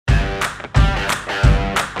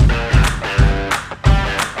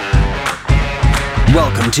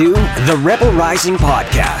Welcome to the Rebel Rising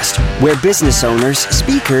Podcast, where business owners,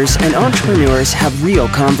 speakers, and entrepreneurs have real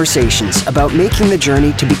conversations about making the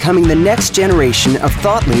journey to becoming the next generation of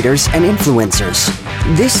thought leaders and influencers.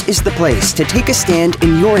 This is the place to take a stand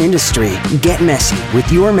in your industry, get messy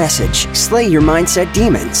with your message, slay your mindset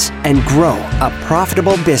demons, and grow a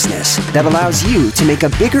profitable business that allows you to make a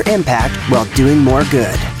bigger impact while doing more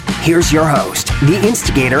good. Here's your host, the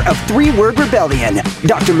instigator of Three-Word Rebellion,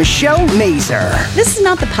 Dr. Michelle Mazer. This is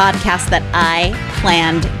not the podcast that I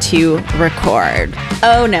planned to record.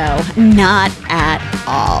 Oh no, not at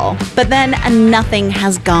all. But then nothing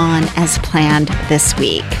has gone as planned this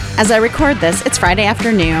week. As I record this, it's Friday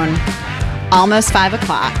afternoon, almost 5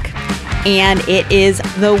 o'clock. And it is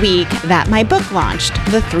the week that my book launched,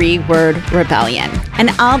 The Three-Word Rebellion.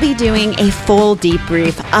 And I'll be doing a full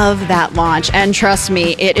debrief of that launch. And trust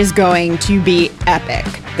me, it is going to be epic.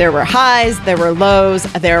 There were highs, there were lows,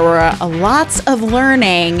 there were lots of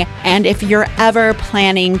learning. And if you're ever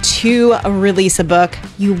planning to release a book,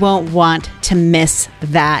 you won't want to miss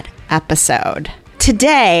that episode.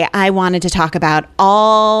 Today, I wanted to talk about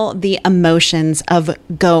all the emotions of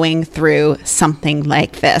going through something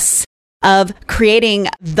like this, of creating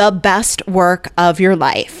the best work of your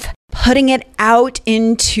life, putting it out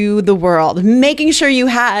into the world, making sure you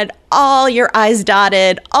had all your I's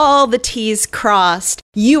dotted, all the T's crossed.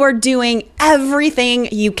 You are doing everything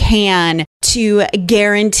you can to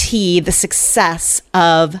guarantee the success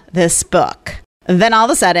of this book. Then all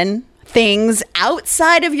of a sudden, things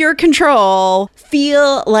outside of your control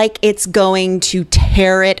feel like it's going to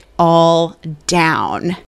tear it all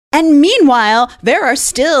down. And meanwhile, there are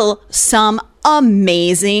still some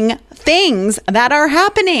amazing things that are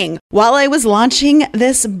happening while I was launching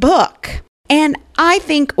this book. And I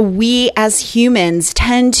think we as humans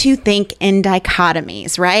tend to think in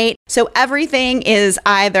dichotomies, right? So everything is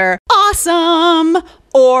either awesome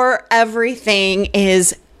or everything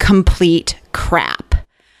is complete crap.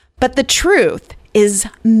 But the truth is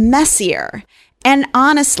messier. And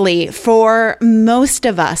honestly, for most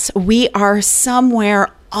of us, we are somewhere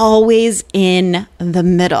always in the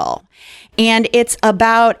middle. And it's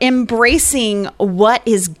about embracing what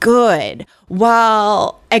is good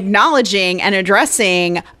while acknowledging and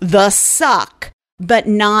addressing the suck, but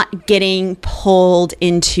not getting pulled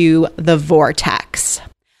into the vortex.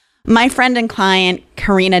 My friend and client,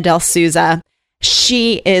 Karina Del Souza,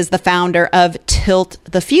 she is the founder of Tilt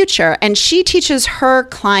the Future, and she teaches her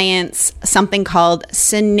clients something called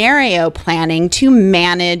scenario planning to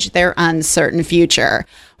manage their uncertain future,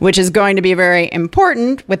 which is going to be very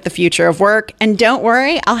important with the future of work. And don't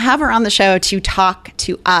worry, I'll have her on the show to talk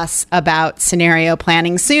to us about scenario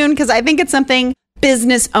planning soon, because I think it's something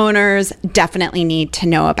business owners definitely need to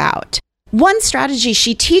know about. One strategy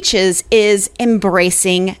she teaches is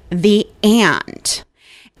embracing the and.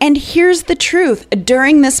 And here's the truth.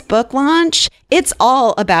 During this book launch, it's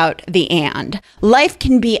all about the and. Life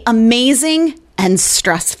can be amazing and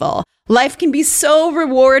stressful. Life can be so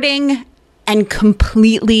rewarding and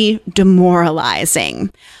completely demoralizing.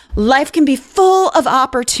 Life can be full of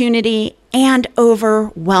opportunity and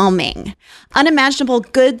overwhelming. Unimaginable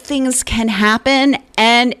good things can happen,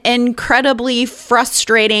 and incredibly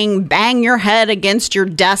frustrating, bang your head against your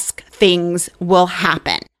desk things will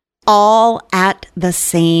happen. All at the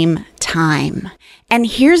same time. And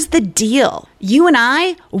here's the deal. You and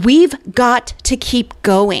I, we've got to keep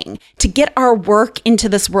going. To get our work into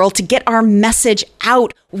this world, to get our message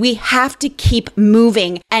out, we have to keep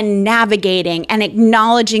moving and navigating and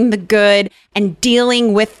acknowledging the good and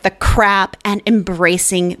dealing with the crap and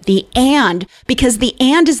embracing the and. Because the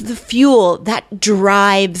and is the fuel that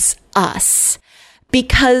drives us.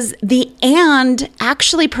 Because the and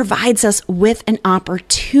actually provides us with an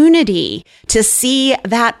opportunity to see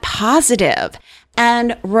that positive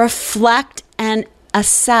and reflect and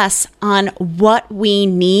assess on what we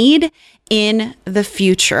need in the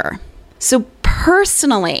future. So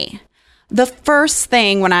personally, the first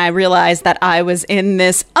thing when I realized that I was in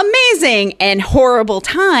this amazing and horrible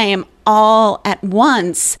time all at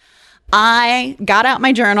once, I got out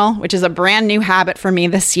my journal, which is a brand new habit for me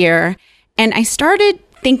this year. And I started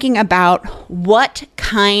thinking about what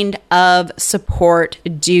kind of support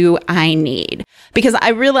do I need? Because I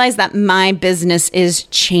realized that my business is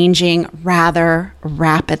changing rather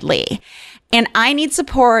rapidly. And I need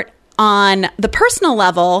support on the personal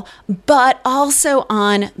level, but also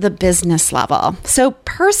on the business level. So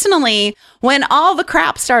personally, when all the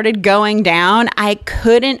crap started going down, I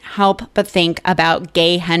couldn't help but think about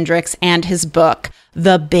Gay Hendricks and his book,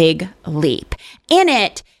 The Big Leap. In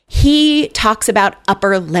it, he talks about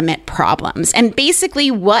upper limit problems. And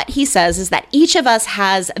basically what he says is that each of us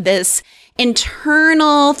has this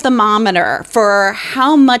internal thermometer for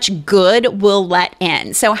how much good we'll let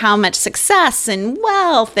in. So how much success and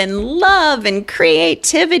wealth and love and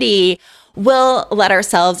creativity we'll let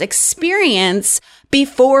ourselves experience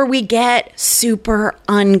before we get super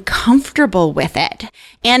uncomfortable with it.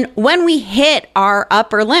 And when we hit our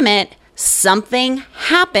upper limit, something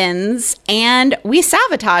happens and we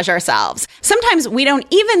sabotage ourselves. Sometimes we don't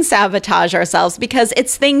even sabotage ourselves because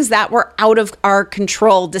it's things that were out of our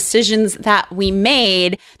control, decisions that we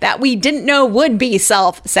made that we didn't know would be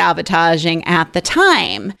self-sabotaging at the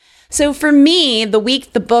time. So for me, the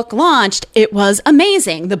week the book launched, it was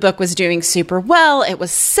amazing. The book was doing super well. It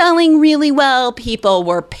was selling really well. People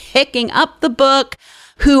were picking up the book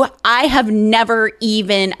who I have never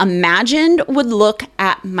even imagined would look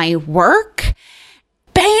at my work.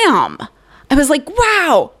 Bam! I was like,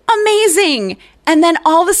 wow, amazing. And then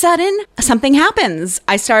all of a sudden, something happens.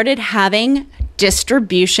 I started having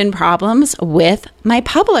distribution problems with my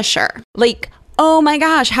publisher. Like, oh my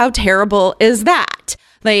gosh, how terrible is that?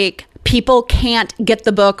 Like, people can't get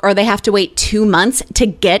the book or they have to wait 2 months to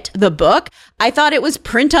get the book. I thought it was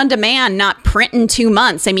print on demand, not print in 2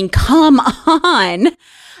 months. I mean, come on.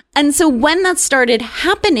 And so when that started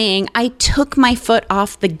happening, I took my foot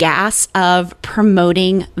off the gas of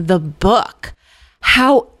promoting the book.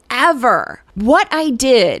 However, what I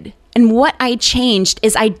did and what I changed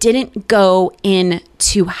is I didn't go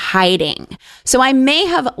into hiding. So I may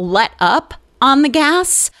have let up on the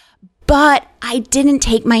gas, but I didn't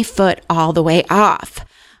take my foot all the way off.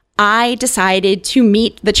 I decided to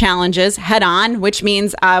meet the challenges head on, which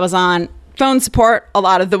means I was on phone support a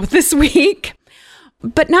lot of this week.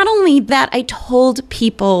 But not only that, I told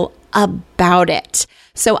people about it.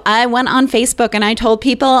 So I went on Facebook and I told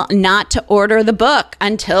people not to order the book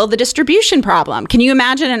until the distribution problem. Can you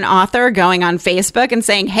imagine an author going on Facebook and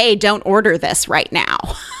saying, hey, don't order this right now?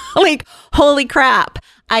 Like, holy crap.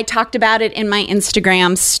 I talked about it in my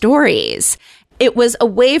Instagram stories. It was a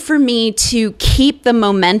way for me to keep the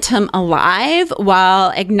momentum alive while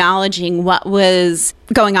acknowledging what was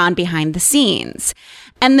going on behind the scenes.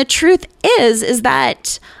 And the truth is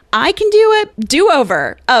that I can do a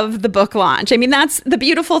do-over of the book launch. I mean, that's the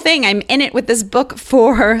beautiful thing. I'm in it with this book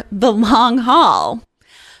for the long haul.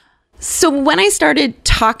 So when I started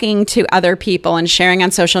talking to other people and sharing on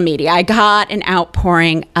social media, I got an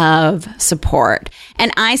outpouring of support.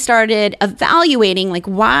 And I started evaluating, like,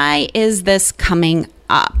 why is this coming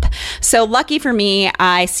up? So lucky for me,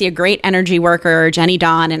 I see a great energy worker, Jenny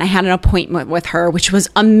Dawn, and I had an appointment with her, which was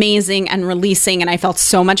amazing and releasing. And I felt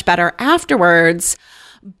so much better afterwards.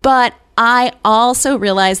 But I also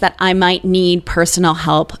realized that I might need personal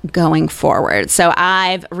help going forward. So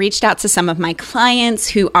I've reached out to some of my clients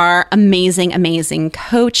who are amazing, amazing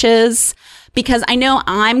coaches, because I know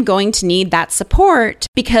I'm going to need that support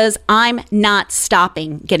because I'm not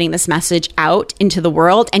stopping getting this message out into the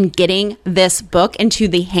world and getting this book into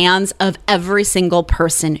the hands of every single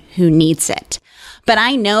person who needs it. But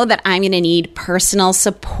I know that I'm going to need personal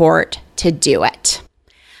support to do it.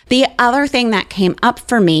 The other thing that came up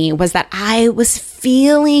for me was that I was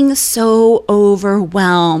feeling so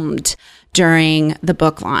overwhelmed during the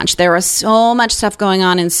book launch. There was so much stuff going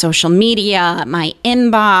on in social media, my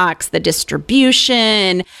inbox, the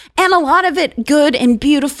distribution, and a lot of it good and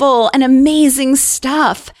beautiful and amazing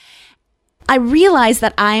stuff. I realized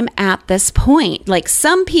that I'm at this point. Like,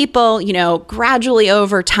 some people, gradually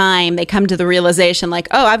over time, they come to the realization like,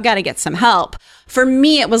 oh, I've got to get some help. For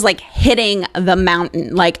me, it was like hitting the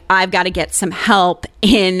mountain. Like, I've got to get some help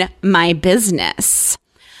in my business.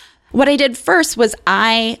 What I did first was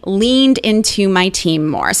I leaned into my team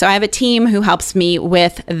more. So I have a team who helps me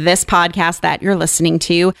with this podcast that you're listening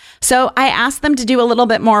to. So I asked them to do a little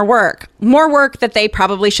bit more work that they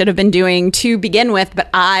probably should have been doing to begin with, but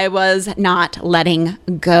I was not letting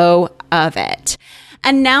go of it.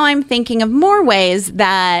 And now I'm thinking of more ways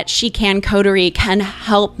that She Can Coterie can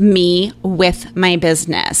help me with my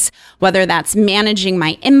business, whether that's managing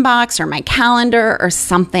my inbox or my calendar or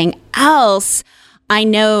something else. I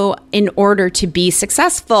know in order to be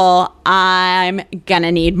successful, I'm going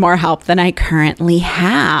to need more help than I currently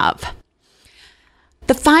have.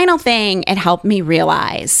 The final thing it helped me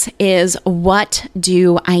realize is, what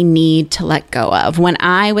do I need to let go of? When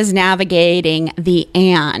I was navigating the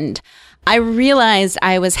I realized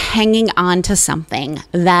I was hanging on to something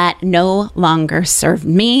that no longer served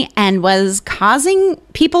me and was causing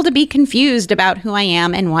people to be confused about who I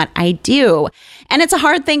am and what I do. And it's a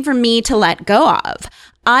hard thing for me to let go of.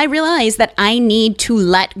 I realized that I need to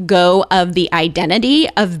let go of the identity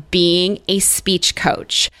of being a speech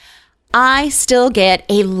coach. I still get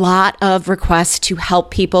a lot of requests to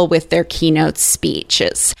help people with their keynote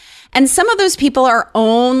speeches. And some of those people are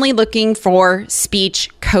only looking for speech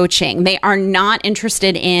coaching. They are not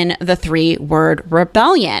interested in the 3-word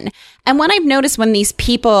rebellion. And what I've noticed when these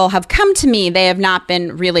people have come to me, they have not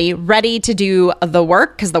been really ready to do the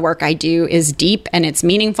work, because the work I do is deep and it's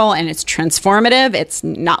meaningful and it's transformative. It's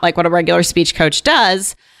not like what a regular speech coach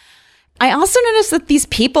does. I also noticed that these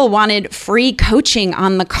people wanted free coaching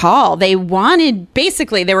on the call. They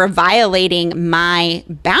were violating my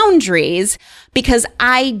boundaries because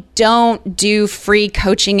I don't do free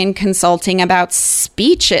coaching and consulting about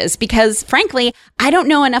speeches because, frankly, I don't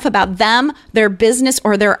know enough about them, their business,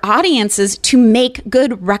 or their audiences to make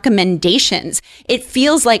good recommendations. It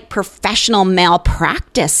feels like professional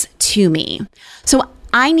malpractice to me. So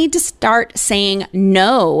I need to start saying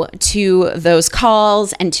no to those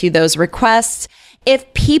calls and to those requests.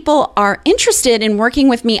 If people are interested in working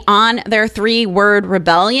with me on their 3-word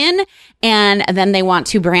rebellion, and then they want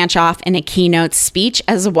to branch off in a keynote speech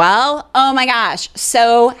as well, oh my gosh,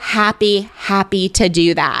 so happy to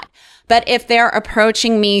do that. But if they're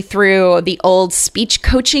approaching me through the old speech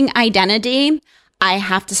coaching identity, I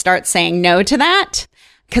have to start saying no to that,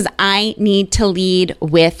 because I need to lead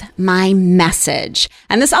with my message.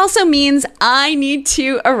 And this also means I need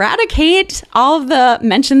to eradicate all of the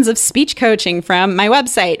mentions of speech coaching from my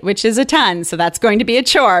website, which is a ton. So that's going to be a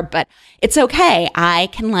chore, but it's okay. I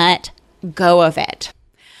can let go of it.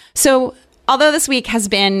 So although this week has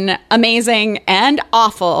been amazing and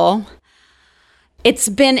awful, it's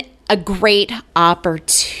been a great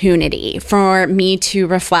opportunity for me to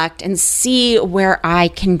reflect and see where I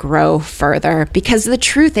can grow further. Because the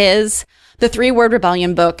truth is, the 3-word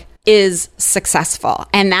rebellion book is successful,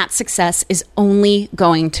 and that success is only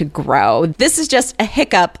going to grow. This is just a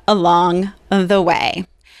hiccup along the way.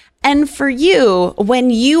 And for you, when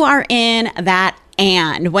you are in that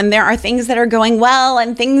and when there are things that are going well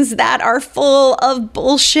and things that are full of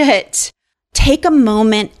bullshit, take a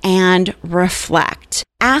moment and reflect.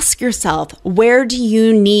 Ask yourself, where do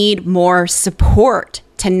you need more support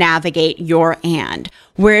to navigate your and?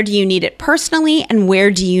 Where do you need it personally and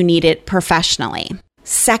where do you need it professionally?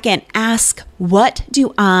 Second, ask, what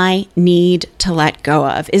do I need to let go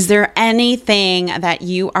of? Is there anything that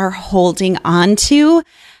you are holding on to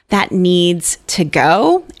that needs to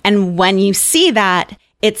go? And when you see that,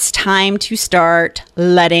 it's time to start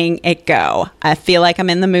letting it go. I feel like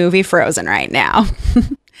I'm in the movie Frozen right now.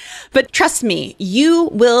 But trust me, you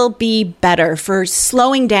will be better for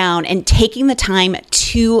slowing down and taking the time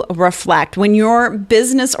to reflect when your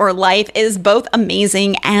business or life is both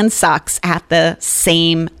amazing and sucks at the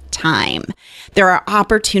same time. There are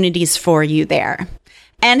opportunities for you there.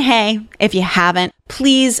 And hey, if you haven't,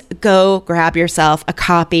 please go grab yourself a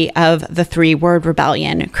copy of The 3-Word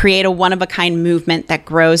Rebellion. Create a one-of-a-kind movement that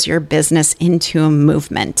grows your business into a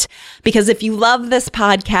movement. Because if you love this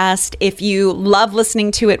podcast, if you love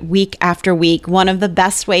listening to it week after week, one of the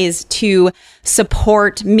best ways to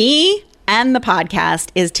support me and the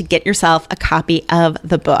podcast is to get yourself a copy of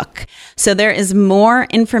the book. So there is more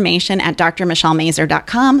information at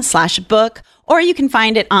drmichellemazur.com/book, or you can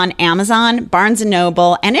find it on Amazon, Barnes &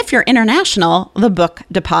 Noble, and if you're international, the Book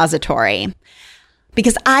Depository.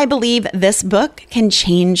 Because I believe this book can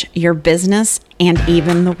change your business and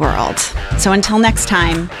even the world. So until next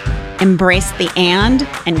time, embrace the and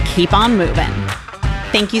keep on moving.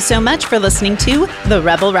 Thank you so much for listening to the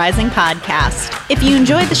Rebel Rising Podcast. If you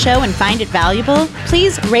enjoyed the show and find it valuable,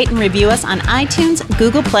 please rate and review us on iTunes,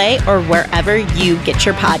 Google Play, or wherever you get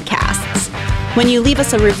your podcasts. When you leave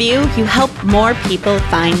us a review, you help more people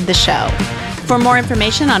find the show. For more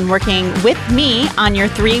information on working with me on your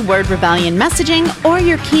 3-word rebellion messaging or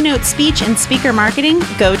your keynote speech and speaker marketing,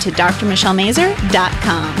 go to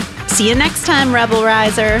drmichellemazur.com. See you next time, Rebel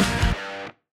Riser.